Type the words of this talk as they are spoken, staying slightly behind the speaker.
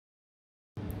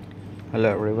Hello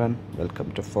everyone,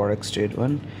 welcome to Forex Trade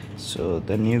 1. So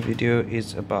the new video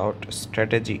is about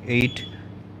strategy 8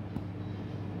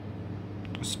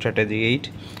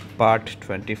 part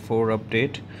 24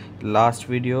 update. Last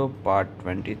video part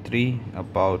 23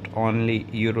 about only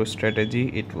euro strategy.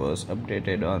 It was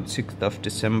updated on 6th of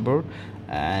December,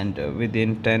 and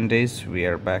within 10 days we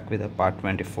are back with a part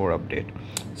 24 update.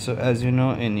 So as you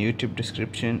know, in YouTube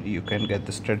description you can get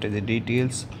the strategy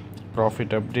details, profit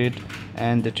update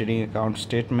and the trading account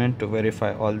statement to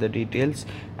verify all the details,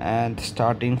 and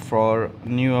starting for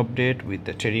new update with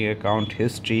the trading account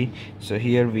history. So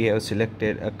here we have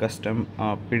selected a custom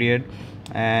period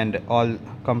and all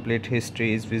complete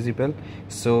history is visible.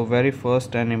 So very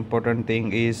first and important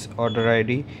thing is order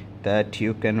ID, that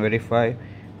you can verify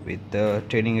with the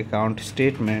trading account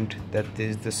statement that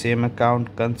is the same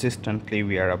account consistently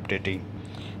we are updating.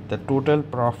 The total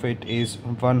profit is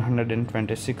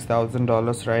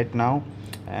 $126,000 right now,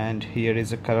 and here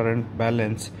is a current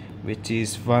balance which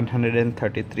is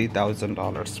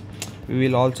 $133,000. We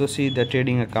will also see the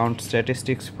trading account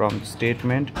statistics from the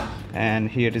statement,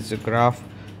 and here is a graph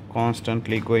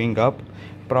constantly going up.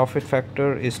 Profit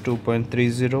factor is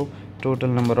 2.30. Total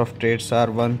number of trades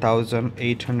are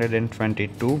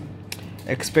 1,822.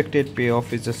 Expected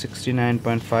payoff is a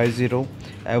 69.50.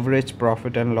 Average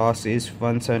profit and loss is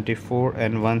 174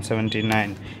 and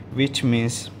 179, which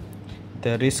means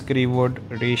the risk reward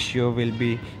ratio will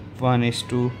be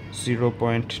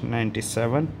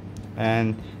 1:0.97,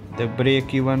 and the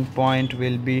break even point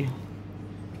will be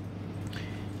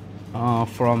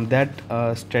from that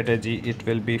strategy it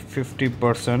will be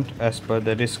 50% as per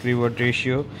the risk reward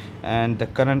ratio, and the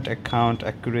current account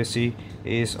accuracy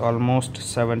is almost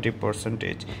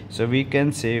 70%. So we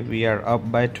can say we are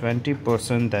up by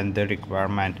 20% than the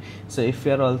requirement. So if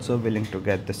you are also willing to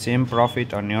get the same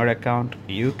profit on your account,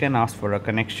 you can ask for a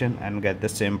connection and get the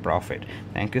same profit.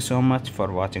 Thank you so much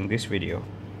for watching this video.